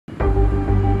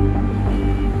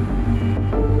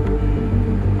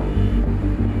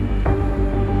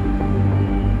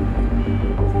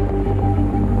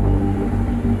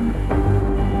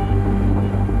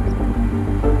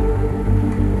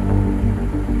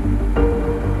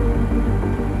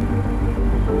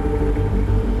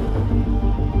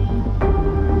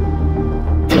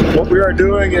we are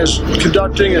doing is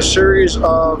conducting a series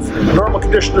of normal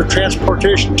condition of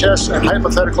transportation tests and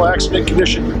hypothetical accident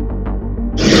condition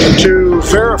to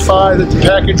verify that the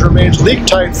package remains leak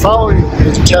tight following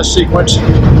the test sequence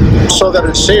so that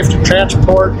it's safe to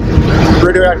transport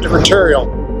radioactive material.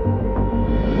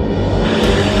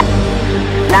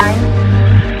 9,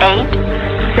 8,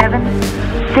 7,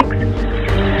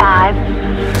 6, 5,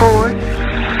 4,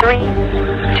 3,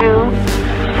 2,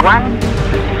 1.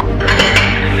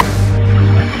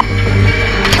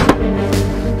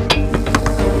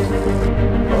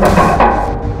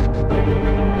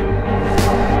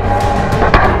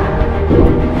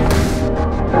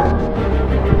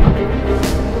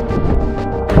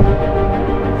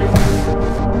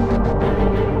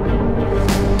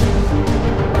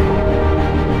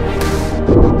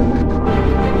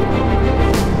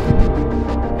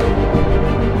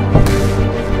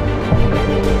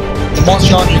 The most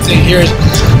challenging thing here is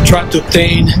trying to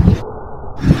obtain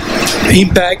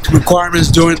impact requirements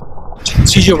during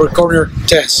CG over corner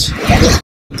tests.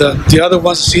 The other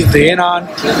ones, see the in-on,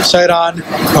 side-on,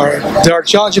 they are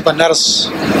challenging, but not as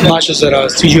much as a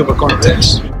CG over corner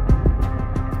test.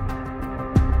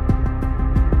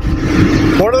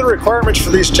 One of the requirements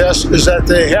for these tests is that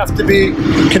they have to be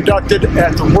conducted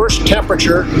at the worst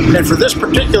temperature, and for this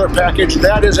particular package,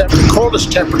 that is at the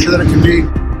coldest temperature that it can be.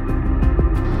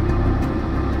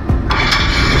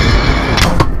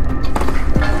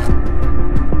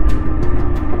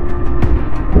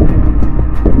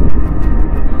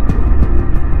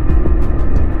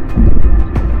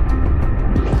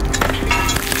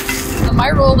 My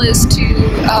role is to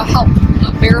help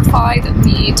verify that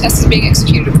the test is being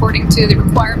executed according to the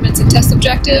requirements and test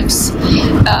objectives so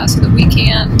that we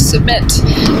can submit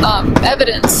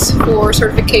evidence for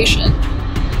certification.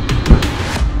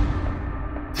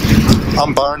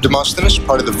 I'm Byron Demosthenes,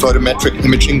 part of the photometric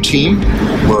imaging team.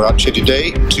 We're out here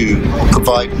today to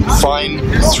provide fine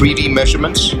 3D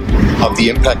measurements of the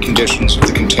impact conditions of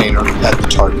the container at the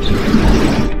target.